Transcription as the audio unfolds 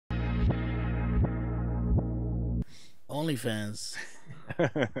OnlyFans,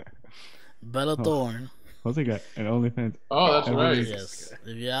 Bella Thorne. Jose got an OnlyFans. Oh, that's right. Yes.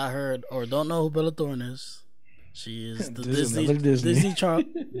 If y'all heard or don't know who Bella Thorne is, she is the Disney. Disney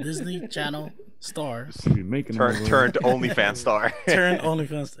Channel star. She be making turned OnlyFans star. Turned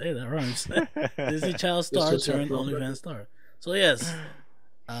OnlyFans. Hey, that rhymes. Disney Channel star turned OnlyFans star. So yes,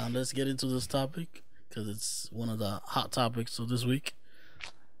 let's get into this topic because it's one of the hot topics of this week.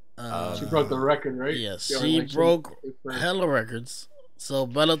 She broke the record, right? Yes, she broke hella records. So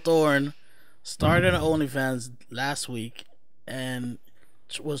Bella Thorne started OnlyFans last week and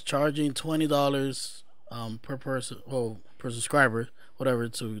was charging $20 per person, per subscriber, whatever,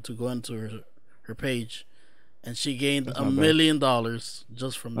 to go into her page, and she gained $1 million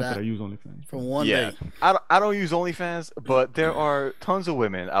just from that. I use OnlyFans from one day. I don't use OnlyFans, but there are tons of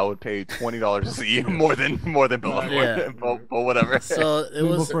women I would pay $20 to see more than Bella Thorne, but whatever. So it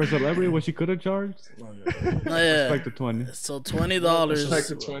was for a celebrity what she could have charged. Respect the 20. So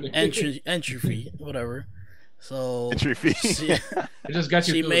 $20 entry fee, whatever. So entry fee.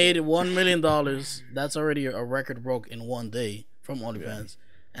 She made $1 million. That's already a record broke in one day from OnlyFans.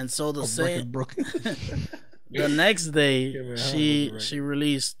 And so the next day she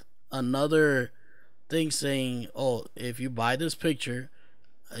released another thing saying, "Oh, if you buy this picture,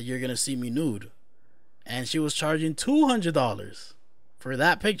 you're gonna see me nude," and she was charging $200 for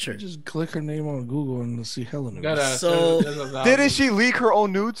that picture. Just click her name on Google and see hella nudes. So didn't she leak her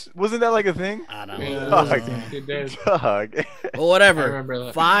own nudes? Wasn't that like a thing? I don't know. She did. But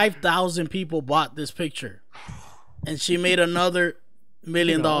whatever. 5,000 people bought this picture, and she made another $1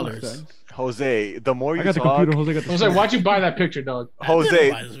 million. Jose, the more you talk, Jose, why'd you buy that picture, dog?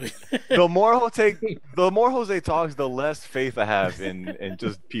 Jose, the more Jose talks, the less faith I have in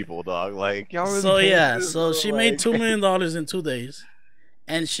just people, dog. Like y'all really. So she made $2 million in 2 days,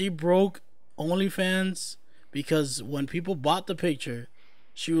 and she broke OnlyFans because when people bought the picture,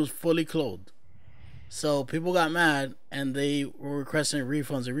 she was fully clothed. So people got mad and they were requesting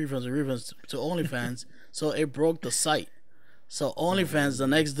refunds to OnlyFans. So it broke the site. So OnlyFans the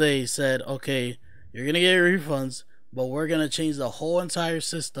next day said, "Okay, you're gonna get your refunds, but we're gonna change the whole entire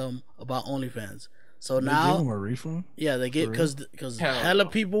system about OnlyFans." So now they give them a refund. Yeah, they get because hella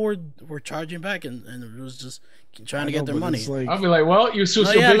people were charging back and it was just trying to get their money. I'll be like, "Well, you sue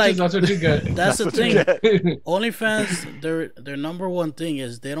some bitches, that's what you get." That's the thing. OnlyFans, their number one thing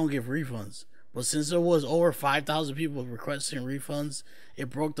is they don't give refunds. But since there was over 5,000 people requesting refunds, it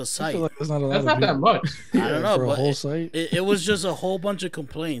broke the site. That's not that much. I don't know, for but a whole site? It was just a whole bunch of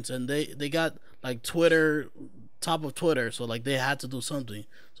complaints, and they got like Twitter, top of Twitter, so like they had to do something.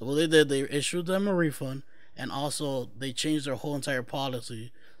 So what they did, they issued them a refund, and also they changed their whole entire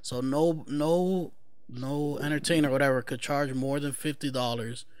policy. So no entertainer or whatever could charge more than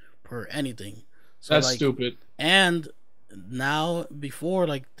 $50 per anything. So that's stupid. And now before,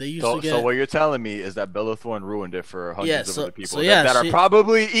 like they used to get. So what you're telling me is that Bella Thorne ruined it for hundreds of other people that are she,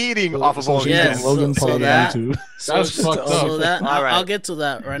 probably eating off of OnlyFans. Logan Paul too. That's fucked up. So that I'll get to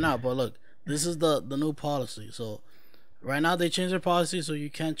that right now. But look, this is the new policy. So right now they changed their policy, so you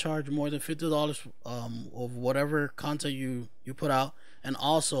can't charge more than $50 of whatever content you put out. And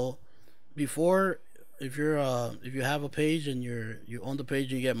also, before, if you have a page and you own the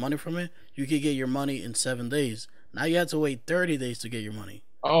page and you get money from it, you can get your money in 7 days. Now you have to wait 30 days to get your money.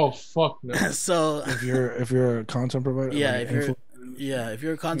 Oh fuck no! So if you're a content provider, if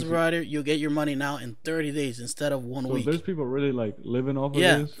you're a content provider, you'll get your money now in 30 days instead of 1 week. So there's people really like living off of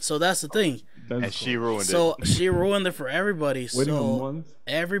this. So that's the thing. And she ruined it. So she ruined it for everybody. So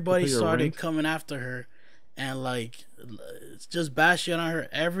everybody started coming after her, and like it's just bashing on her.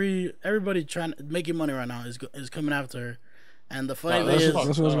 Everybody trying making money right now is coming after her. And the funny thing is, that's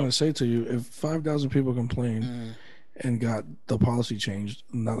what I was going to say to you. If 5,000 people complain and got the policy changed,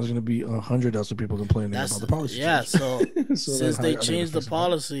 now there's going to be 100,000 people complaining about the policy. Yeah, so since they changed the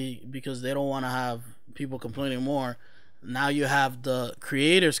policy because they don't want to have people complaining more, now you have the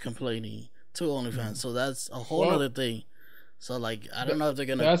creators complaining to OnlyFans. So that's a whole other thing. So like, I don't know if they're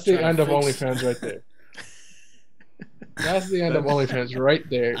going to. That's the end of OnlyFans right there. That's the end of OnlyFans right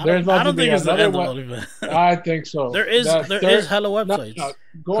there. I don't think it's the end of OnlyFans. I think so. There is hella websites.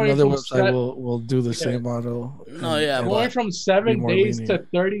 Another website will do the same model. Going from 7 days to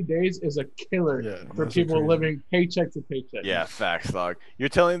 30 days is a killer for people living paycheck to paycheck. Yeah, facts, dog. You're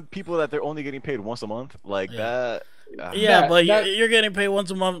telling people that they're only getting paid once a month, like that. But you're getting paid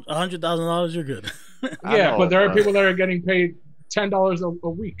once a month, $100,000. You're good. But there are people that are getting paid $10 a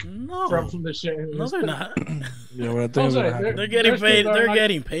week from the shit. No, they're not. They're getting paid. They're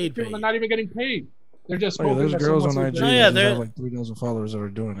getting paid. People are not even getting paid. They're just Oh, yeah, hoping there's that girls someone on sees IG their- that have like 3,000 followers that are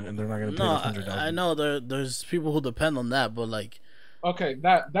doing it, and they're not gonna pay No, 100,000. I know there's people who depend on that, but like, Okay,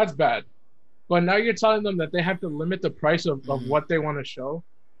 that's bad. But now you're telling them that they have to limit the price of what they want to show.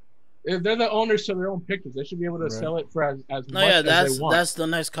 If they're the owners to their own pictures, they should be able to sell it for as much as they want. That's the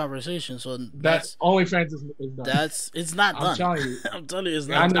next conversation. So that's OnlyFans is done. It's not done. I'm telling you. I'm telling you, it's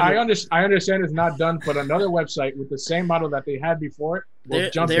not done. I understand it's not done, but another website with the same model that they had before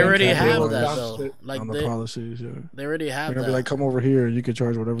they already have that though. Like on the policies, they already have they're gonna that. be like, come over here, you can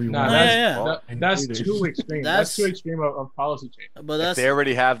charge whatever you want. That's too extreme. That's too extreme of policy change. But if they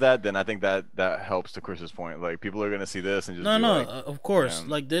already have that, then I think that helps to Chris's point. Like people are gonna see this and just of course.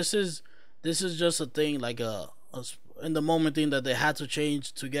 Like this is just a thing, like a in the moment thing that they had to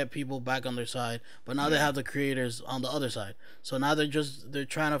change to get people back on their side, but now they have the creators on the other side. So now they're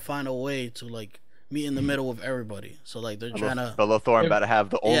trying to find a way to like meet in the middle with everybody. So like they're trying to. But Thorne about to have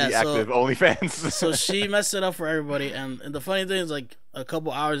the only active OnlyFans. So she messed it up for everybody, and the funny thing is, like a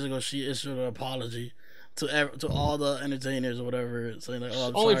couple hours ago, she issued an apology to all the entertainers or whatever, saying like, "Oh,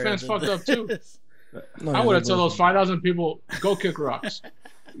 I'm sorry." OnlyFans fucked up too. I would have told those 5,000 people, go kick rocks.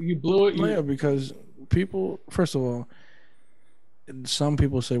 You blew it. Yeah, because people, first of all, some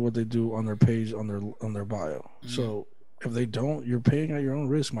people say what they do on their page on their bio. So if they don't, you're paying at your own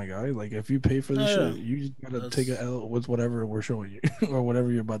risk, my guy. Like if you pay for this shit, you just gotta take an L with whatever we're showing you or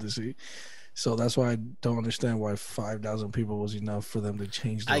whatever you're about to see. So that's why I don't understand why 5,000 people was enough for them to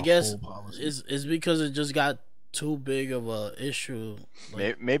change the whole policy. It's because it just got too big of a issue.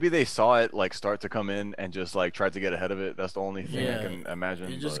 Like, maybe they saw it like start to come in and just like tried to get ahead of it. That's the only thing I can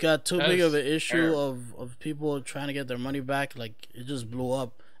imagine. It just got too big of an issue of people trying to get their money back. Like it just blew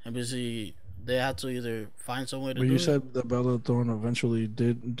up, and basically they had to either find some way to do it. But you said that Bella Thorne eventually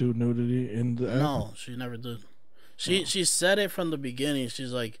did do nudity in the app? No, she never did. She said it from the beginning.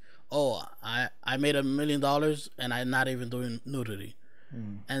 She's like, "Oh, I made $1 million and I'm not even doing nudity."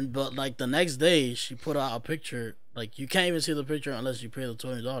 But like the next day she put out a picture, like you can't even see the picture unless you pay the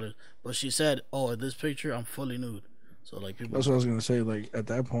 $20, but she said, "Oh, in this picture I'm fully nude." So like people, that's what I was gonna say. Like at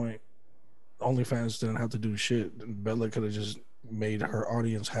that point, OnlyFans didn't have to do shit. Bella could have just made her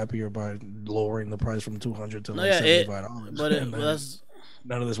audience happier by lowering the price from $200 to $75. But that's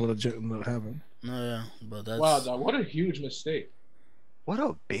none of this would have happened. But that's wow, what a huge mistake. What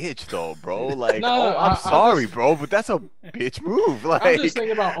a bitch, though, bro. Like, I'm sorry, bro, but that's a bitch move. Like, I'm just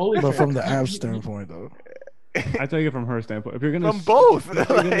thinking about OnlyFans. But from the app standpoint, though. I take it from her standpoint. If you're gonna from both,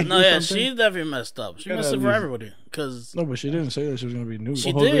 she definitely messed up. She messed up for everybody. No, but she didn't say that she was gonna be nude.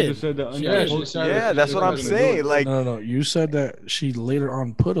 She did. Yeah, that's what I'm saying. Like, no. You said that she later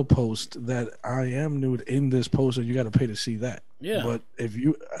on put a post that I am nude in this post, and you got to pay to see that. Yeah. But if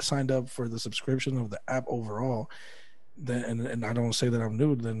you signed up for the subscription of the app overall, then and I don't say that I'm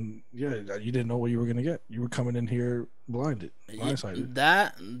nude, then yeah, you didn't know what you were gonna get. You were coming in here blindsided.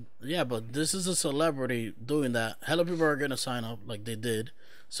 But this is a celebrity doing that. Hella people are gonna sign up like they did.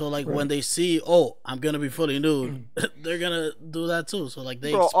 So like when they see, oh, I'm gonna be fully nude, they're gonna do that too. So like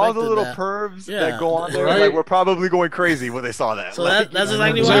they expected all the little that. pervs that go on there, like we're probably going crazy when they saw that. So like, that's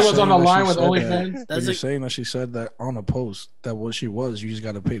exactly what I was on the line with OnlyFans. You're saying that she said that on a post that what she was, you just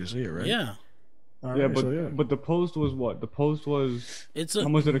got to pay to see it, right? Yeah. But the post was what? The post was how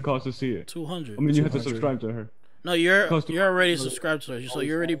much did it cost to see it? 200. I mean, you have to subscribe to her. No, you're already subscribed to her, so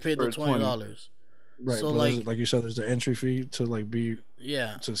you already paid the $20. Right. So like you said, there's the entry fee to like be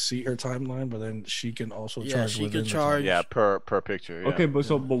to see her timeline, but then she can also charge. She can charge. Per picture. Yeah. Okay, but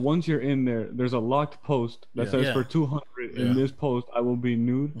once you're in there, there's a locked post that says for 200 in this post I will be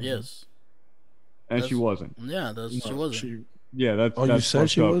nude. Yes. And she wasn't. Yeah, she wasn't. That's. Oh, you said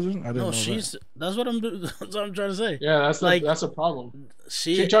she wasn't? I didn't know she's. That's what that's what I'm trying to say. Yeah, that's a problem.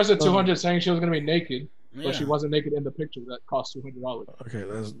 She charged the 200, saying she was gonna be naked, but she wasn't naked in the picture that cost $200. Okay,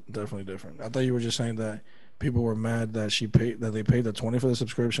 that's definitely different. I thought you were just saying that people were mad that they paid the $20 for the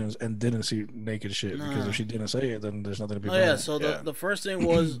subscriptions and didn't see naked shit because if she didn't say it, then there's nothing to be. So the first thing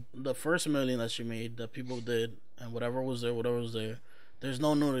was the first $1 million that she made that people did, and whatever was there. There's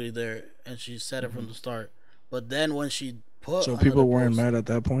no nudity there, and she said it from the start. But then when she so people weren't mad at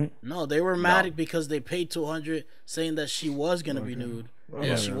that point? No, they were mad because they paid $200 saying that she was going to be nude,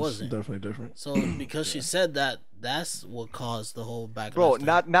 and she wasn't. Definitely different. So because she said that, that's what caused the whole backlash. Bro,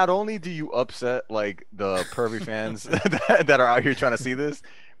 not only do you upset like the pervy fans that are out here trying to see this,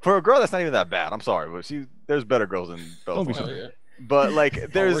 for a girl that's not even that bad. I'm sorry, but there's better girls than Bella. But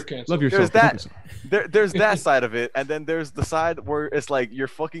like there's that side of it, and then there's the side where it's like you're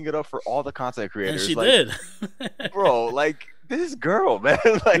fucking it up for all the content creators. And she did. Bro, like this girl, man.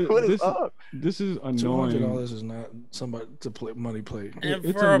 Like what is up? This is annoying. $200 is not somebody to play money play.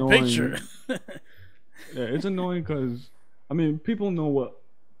 And for a picture. Yeah, it's annoying because, I mean, people know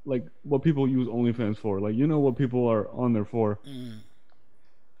what people use OnlyFans for. Like, you know what people are on there for.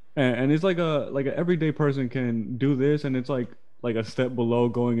 And it's like a everyday person can do this, and it's like a step below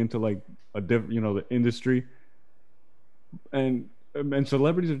going into like a different, the industry. And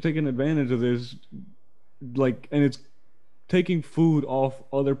celebrities are taking advantage of this, like, and it's taking food off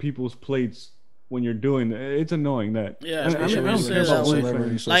other people's plates when you're doing it. It's annoying that. Yeah, I don't care about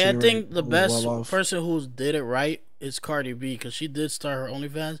celebrities. Like, I think the best person who did it right is Cardi B, because she did start her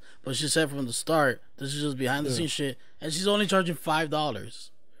OnlyFans, but she said from the start this is just behind the scenes shit, and she's only charging $5.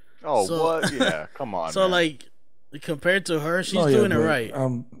 Oh, so, what? Yeah, come on. So, man. Like, compared to her, she's doing it right.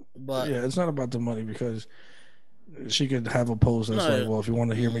 But yeah, it's not about the money, because she could have a post that's like, well, if you want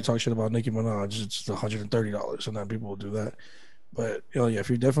to hear me talk shit about Nicki Minaj, it's $130, and then people will do that. But yeah, if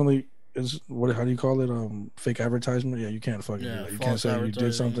you definitely how do you call it? Fake advertisement. Yeah, you can't fucking do that. You can't say you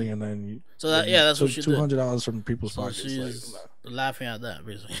did something and then you. So that's what she did. $200 from people's pockets. She's laughing at that,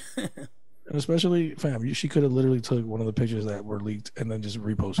 basically. And especially, fam, she could have literally took one of the pictures that were leaked and then just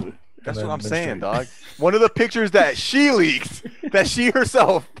reposted it. That's what I'm saying, dog. One of the pictures that she leaked, that she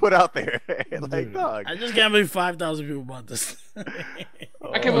herself put out there. Like, dog. I just can't believe 5,000 people bought this.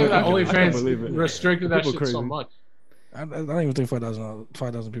 I can't believe that OnlyFans restricted that shit crazy. So much. I don't even think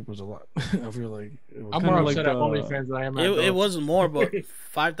 5,000 people is a lot. I feel like I'm more upset at OnlyFans than I am at it wasn't more, but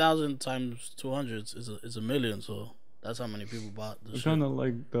 5,000 times 200 is a million, so that's how many people bought this. It's kind of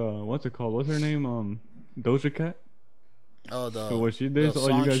like what's it called? What's her name? Doja Cat. Oh, so what she did? So,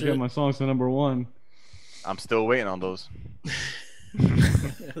 you guys get my songs to #1. I'm still waiting on those.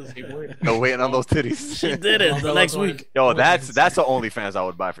 No, waiting on those titties. She did it the next week. Yo, that's the OnlyFans I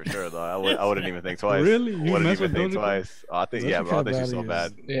would buy for sure, though. I wouldn't even think twice. Really? You wouldn't even think twice. Oh, I think bro. I think she's so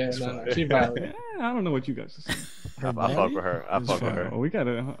bad. Yeah, she bad. I don't know what you guys are saying. I fuck with her. I fuck with her. We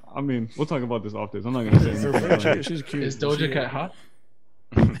gotta. I mean, we'll talk about this off this. I'm not gonna say anything. She's cute. Is Doja Cat hot?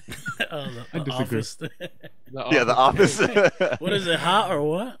 I disagree. The Office. What is it? Hot or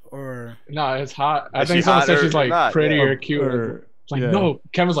what? Or no, it's hot. I think someone said she's like pretty or cute. It's like no.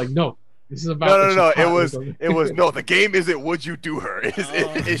 Kevin's like no. This is about no. It was no. The game isn't would you do her?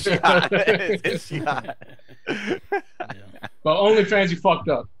 Is she hot? Is she hot? But OnlyFans, you fucked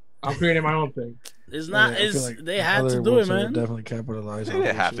up. I'm creating my own thing. It's not. They had to do it, man. Definitely capitalize. They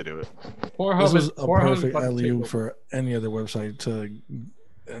didn't have to do it. This was a perfect alley-oop for any other website to,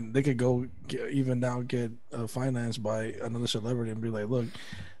 and they could go get financed by another celebrity and be like, "Look,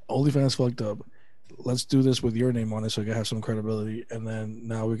 OnlyFans fucked up. Let's do this with your name on it so you can have some credibility, and then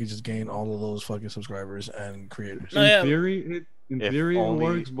now we can just gain all of those fucking subscribers and creators." In theory, it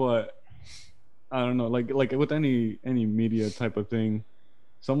works, but I don't know. Like with any media type of thing.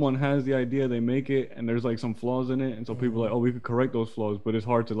 Someone has the idea, they make it, and there's like some flaws in it, and so people are like, oh, we could correct those flaws, but it's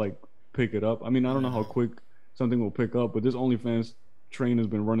hard to like pick it up. I mean, I don't know how quick something will pick up, but this OnlyFans train has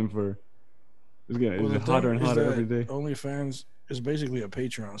been running for. It's getting hotter and hotter every day. OnlyFans is basically a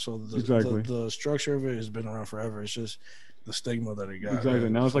Patreon, so the structure of it has been around forever. It's just the stigma that it got. Exactly.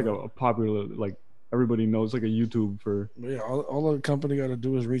 Now it's like a popular, like everybody knows, like a YouTube for. Yeah, all the company got to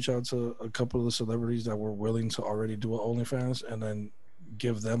do is reach out to a couple of the celebrities that were willing to already do an OnlyFans, and then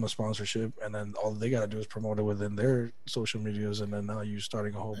give them a sponsorship, and then all they gotta do is promote it within their social medias, and then now you're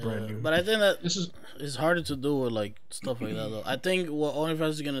starting a whole brand new. But I think that it's harder to do with like stuff like that, though. I think what OnlyFans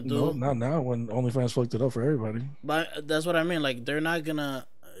is gonna do. No, not now. When OnlyFans fucked it up for everybody. But that's what I mean. Like they're not gonna,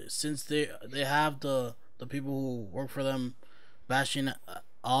 since they have the people who work for them bashing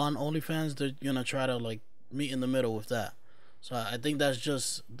on OnlyFans, they're gonna try to like meet in the middle with that. So I think that's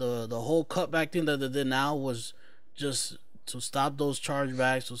just the whole cutback thing that they did now was just to stop those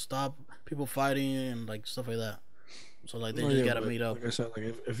chargebacks, to stop people fighting and like stuff like that. So like they just gotta meet up. Like I said,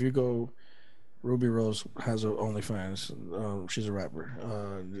 like if you go, Ruby Rose has an OnlyFans. She's a rapper.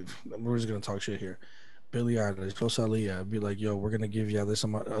 We're just gonna talk shit here. Billie Eilish, Rosalia, be like, yo, we're gonna give you this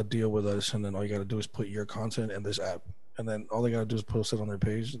a deal with us, and then all you gotta do is put your content in this app, and then all they gotta do is post it on their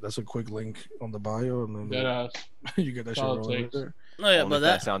page. That's a quick link on the bio, and then you get that shit rolling right there. Oh yeah, but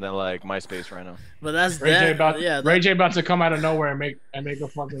that sounding like MySpace right now. But that's Ray J about to come out of nowhere and make a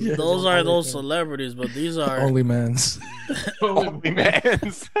fucking. Yeah. Those are those celebrities, but these are OnlyMans.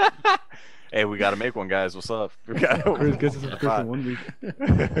 OnlyMans. Hey, we gotta make one, guys. What's up? Chris gets his subscription 1 week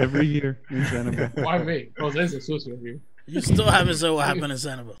every year in Sanibel. Why me? Jose's exclusive with you. You still haven't said what happened in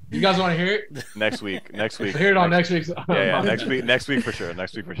Sanibel. You guys want to hear it? Next week. Hear it on next week's. Yeah, next week for sure.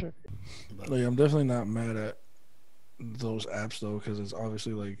 Like, I'm definitely not mad at those apps though, because it's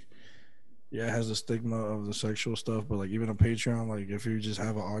obviously like, yeah, it has the stigma of the sexual stuff, but like even on Patreon, like if you just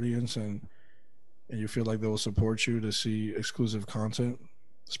have an audience and you feel like they will support you to see exclusive content,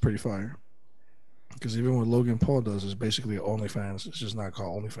 it's pretty fire. Because even what Logan Paul does is basically OnlyFans. It's just not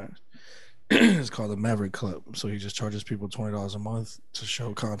called OnlyFans. It's called the Maverick Club. So he just charges people $20 a month to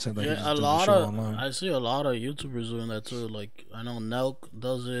show content that he just doesn't show online. I see a lot of YouTubers doing that too. Like I know Nelk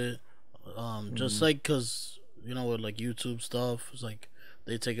does it. Just like because you know with like YouTube stuff, it's like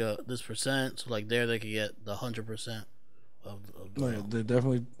they take this percent, so like there they could get the 100% of no, they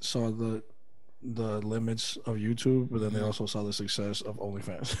definitely saw the limits of YouTube, but then they also saw the success of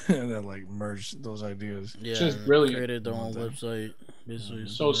OnlyFans, and then like merged those ideas. Yeah, just brilliant. Created their own website. Basically,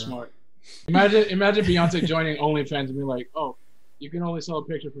 so smart. Imagine Beyonce joining OnlyFans and being like, oh, you can only sell a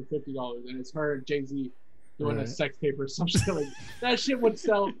picture for $50, and it's her and Jay-Z doing a sex tape or some shit like that. Shit would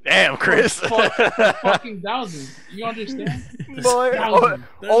sell. Damn, Chris. For fucking thousands. You understand? Boy,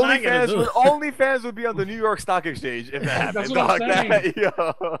 OnlyFans would be on the New York Stock Exchange if that happened. That's what I'm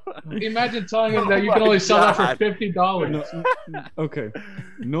saying. Imagine telling him that you can only sell that for $50. Okay,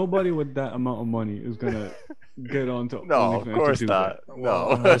 nobody with that amount of money is gonna get onto no, OnlyFans. Of course to do not. That. No,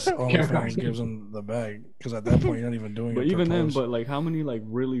 unless OnlyFans gives them the bag, because at that point you're not even doing but it. Even then, but like, how many like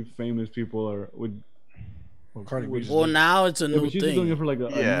really famous people would? Well, Cardi B. Well, now it's a new she's thing. Doing it for like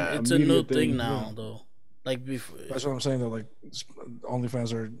it's a new thing now, though. Like before. That's what I'm saying. That like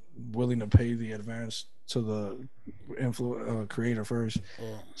OnlyFans are willing to pay the advance to the creator first,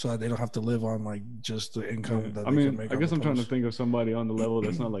 so that they don't have to live on like just the income that they can make. I guess I'm trying to think of somebody on the level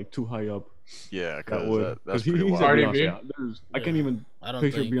that's not like too high up. Yeah, because that's he's Beyonce. I can't even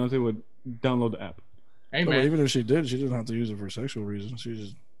picture Beyonce would download the app. Hey, man. Even if she did, she didn't have to use it for sexual reasons. She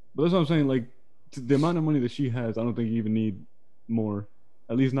just. But that's what I'm saying. Like the amount of money that she has, I don't think you even need more.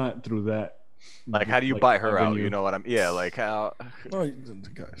 At least not through that. Like, how do you buy her out? You know what I mean? Yeah, like how? Oh,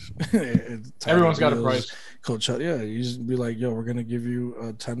 guys, everyone's got a price. Coach, yeah, you just be like, yo, we're gonna give you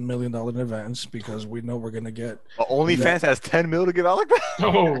a $10 million in advance because we know we're gonna get. OnlyFans has 10 mil to give out like that?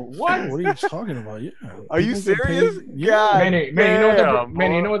 Oh, what? What are you talking about? Yeah. Are you serious? Yeah,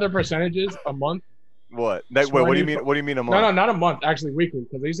 man, you know what their percentage is a month? What? Like, wait, what do you mean? What do you mean a month? No, not a month. Actually, weekly,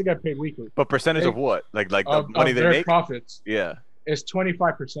 because they used to get paid weekly. But percentage of what? Like the money they make? Profits. Yeah. It's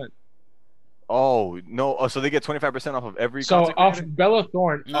 25%. Oh no! Oh, so they get 25% off of every. So off Bella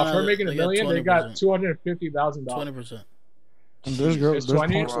Thorne, off her making $1 million, they got $250,000. 20%. And there's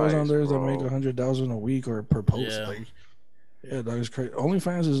porn stars on there that make $100,000 a week or per post. Yeah. Like, yeah, that is crazy.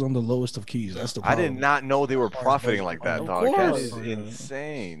 OnlyFans is on the lowest of keys. That's the problem. I did not know they were profiting like that, dog. That is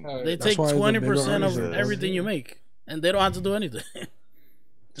insane. They take 20% of everything you make, and they don't have to do anything.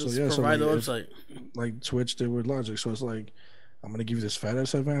 Just provide the website. Like Twitch did with Logic, so it's like, I'm going to give you this fat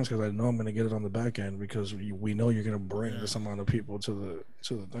ass advance because I know I'm going to get it on the back end because we know you're going to bring this amount of people to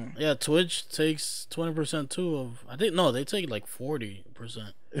the thing. Yeah, Twitch takes 20% too of. I think they take like 40%.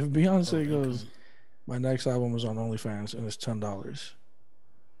 If Beyonce goes, my next album is on OnlyFans and it's $10.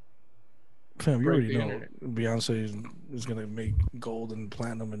 Fam, you already know Beyonce is going to make gold and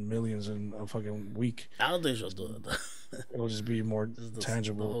platinum and millions in a fucking week. I don't think she'll do it. It'll just be more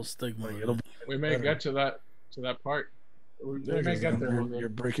tangible. The whole stigma. Like, we may get to that part. You're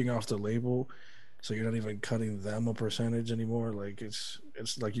breaking off the label, so you're not even cutting them a percentage anymore. Like it's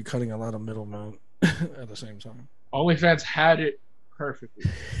like you're cutting a lot of middlemen at the same time. OnlyFans had it perfectly,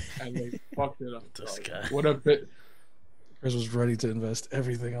 and they fucked it up. This guy. What a bit. Chris was ready to invest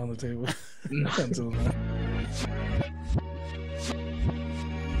everything on the table until now.